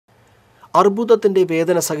അർബുദത്തിന്റെ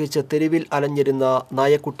വേദന സഹിച്ച് തെരുവിൽ അലഞ്ഞിരുന്ന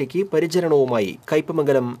നായക്കുട്ടിക്ക് പരിചരണവുമായി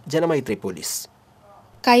കയ്പമംഗലം ജനമൈത്രി പോലീസ്.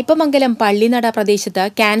 കയ്പമംഗലം പള്ളിനട പ്രദേശത്ത്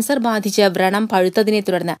ക്യാൻസർ ബാധിച്ച് വ്രണം പഴുത്തതിനെ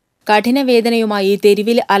തുടർന്ന് കഠിനവേദനയുമായി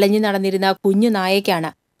തെരുവിൽ അലഞ്ഞു നടന്നിരുന്ന കുഞ്ഞു നായയ്ക്കാണ്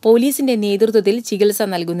പോലീസിന്റെ നേതൃത്വത്തിൽ ചികിത്സ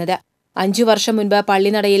നൽകുന്നത്. 5 വർഷം മുൻപ്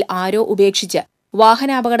പള്ളിനടയിൽ ആരോ ഉപേക്ഷിച്ച്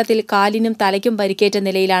വാഹനാപകടത്തിൽ കാലിനും തലയ്ക്കും പരിക്കേറ്റ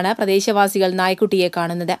നിലയിലാണ് പ്രദേശവാസികൾ നായ്ക്കുട്ടിയെ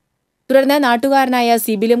കാണുന്നത്. തുടർന്ന് നാട്ടുകാരനായ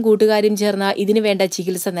സിബിലും കൂട്ടുകാരും ചേർന്ന് ഇതിനുവേണ്ട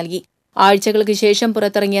ചികിത്സ നൽകി. ആഴ്ചകൾക്ക് ശേഷം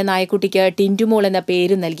പുറത്തിറങ്ങിയ നായ്ക്കുട്ടിക്ക് ടിൻറ്റുമോൾ എന്ന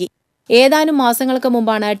പേര് നൽകി. ഏതാനും മാസങ്ങൾക്ക്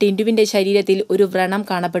മുമ്പാണ് ടിൻറ്റുവിന്റെ ശരീരത്തിൽ ഒരു വ്രണം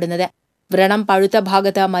കാണപ്പെടുന്നത്. വ്രണം പഴുത്ത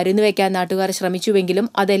ഭാഗത്ത് മരുന്നുവെക്കാൻ നാട്ടുകാർ ശ്രമിച്ചുവെങ്കിലും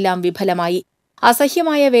അതെല്ലാം വിഫലമായി.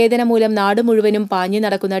 അസഹ്യമായ വേദന മൂലം നാട് മുഴുവനും പാഞ്ഞു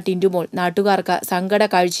നടക്കുന്ന ടിൻറ്റുമോൾ നാട്ടുകാർക്ക് സങ്കട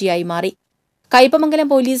കാഴ്ചയായി മാറി. കയ്പമംഗലം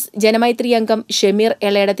പോലീസ് ജനമൈത്രി അംഗം ഷമീർ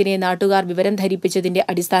എളേടത്തിനെ നാട്ടുകാർ വിവരം ധരിപ്പിച്ചതിന്റെ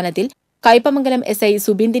അടിസ്ഥാനത്തിൽ കയ്പമംഗലം SI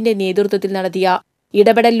സുബിന്ദിന്റെ നേതൃത്വത്തിൽ നടത്തിയ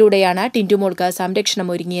ഇടപെടലിലൂടെയാണ് ടിൻറ്റുമോൾക്ക് സംരക്ഷണം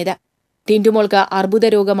ഒരുങ്ങിയത്. ടിൻറ്റുമോൾക്ക് അർബുദ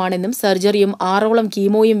രോഗമാണെന്നും സർജറിയും 6ഓളം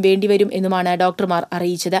കീമോയും വേണ്ടിവരും എന്നുമാണ് ഡോക്ടർമാർ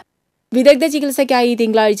അറിയിച്ചത്. വിദഗ്ധ ചികിത്സയ്ക്കായി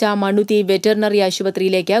തിങ്കളാഴ്ച മണ്ണുത്തി വെറ്ററിനറി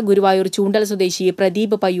ആശുപത്രിയിലേക്ക് ഗുരുവായൂർ ചൂണ്ടൽ സ്വദേശി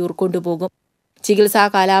പ്രദീപ് പയ്യൂർ കൊണ്ടുപോകും. ചികിത്സാ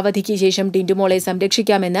കാലാവധിക്ക് ശേഷം ടിൻറ്റുമോളെ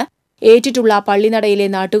സംരക്ഷിക്കാമെന്ന് ഏറ്റിട്ടുള്ള പള്ളിനടയിലെ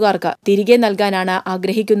നാട്ടുകാർക്ക് തിരികെ നൽകാനാണ്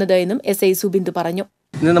ആഗ്രഹിക്കുന്നത് എന്നും SI സുബിന്ദ് പറഞ്ഞു.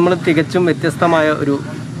 ഇന്ന് നമ്മൾ തികച്ചും വ്യത്യസ്തമായ ഒരു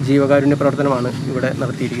ജീവകാരുണ്യ പ്രവർത്തനമാണ് ഇവിടെ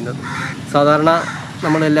നടത്തിയിരിക്കുന്നത്. സാധാരണ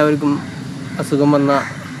നമ്മളെല്ലാവർക്കും അസുഖം വന്ന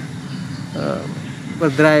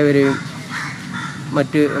വൃദ്ധരായവരെയും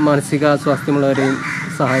മറ്റ് മാനസിക സ്വാസ്ഥ്യമുള്ളവരെയും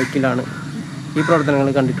സഹായിക്കലാണ് ഈ പ്രവർത്തനങ്ങൾ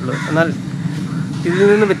കണ്ടിട്ടുള്ളത്. എന്നാൽ ഇതിൽ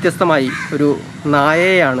നിന്ന് വ്യത്യസ്തമായി ഒരു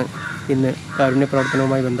നായയെയാണ് ഇന്ന് കാരുണ്യ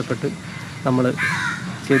പ്രവർത്തനവുമായി ബന്ധപ്പെട്ട് നമ്മൾ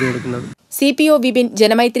ചെയ്തു കൊടുക്കുന്നത്. CPO വിപിൻ,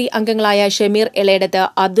 ജനമൈത്രി അംഗങ്ങളായ ഷമീർ എളേടത്ത്,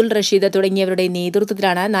 അബ്ദുൾ റഷീദ് തുടങ്ങിയവരുടെ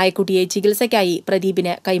നേതൃത്വത്തിലാണ് നായക്കുട്ടിയെ ചികിത്സയ്ക്കായി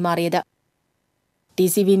പ്രദീപിന് കൈമാറിയത്.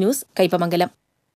 TCV news, Kaipamangalam.